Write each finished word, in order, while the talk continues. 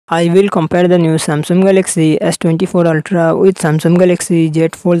I will compare the new Samsung Galaxy S24 Ultra with Samsung Galaxy Z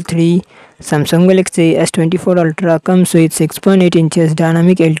Fold 3. Samsung Galaxy S24 Ultra comes with 6.8 inches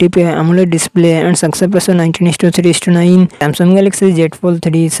dynamic LTP AMOLED display and success ratio 19:3:9. Samsung Galaxy Z Fold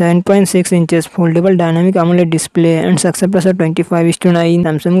 3 7.6 inches foldable dynamic AMOLED display and success ratio 25:9.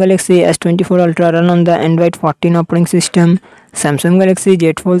 Samsung Galaxy S24 Ultra run on the Android 14 operating system. Samsung Galaxy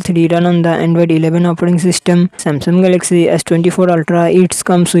Z Fold 3 run on the Android 11 operating system. Samsung Galaxy S24 Ultra it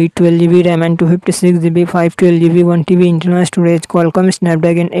comes with 12GB RAM and 256GB 512GB 1TB internal storage, Qualcomm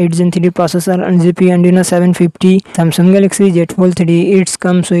Snapdragon 8 Gen 3 processor and GPU Adreno 750. Samsung Galaxy Z Fold 3 it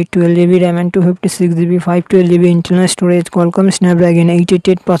comes with 12GB RAM and 256GB 512GB internal storage, Qualcomm Snapdragon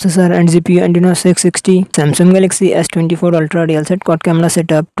 888 processor and GPU Adreno 660. Samsung Galaxy S24 Ultra real set quad camera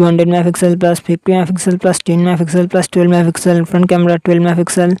setup 200MP plus 50MP plus 10MP plus 12MP. Front camera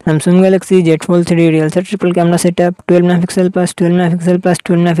 12MP. Samsung Galaxy Z Fold 3 real set triple camera setup 12MP plus 12MP plus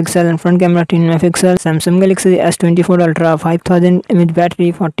 12MP and front camera 10MP. Samsung Galaxy S24 Ultra 5000 mAh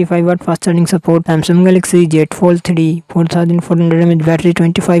battery 45W fast charging support. Samsung Galaxy Z Fold 3 4400 mAh battery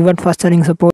 25W fast charging support.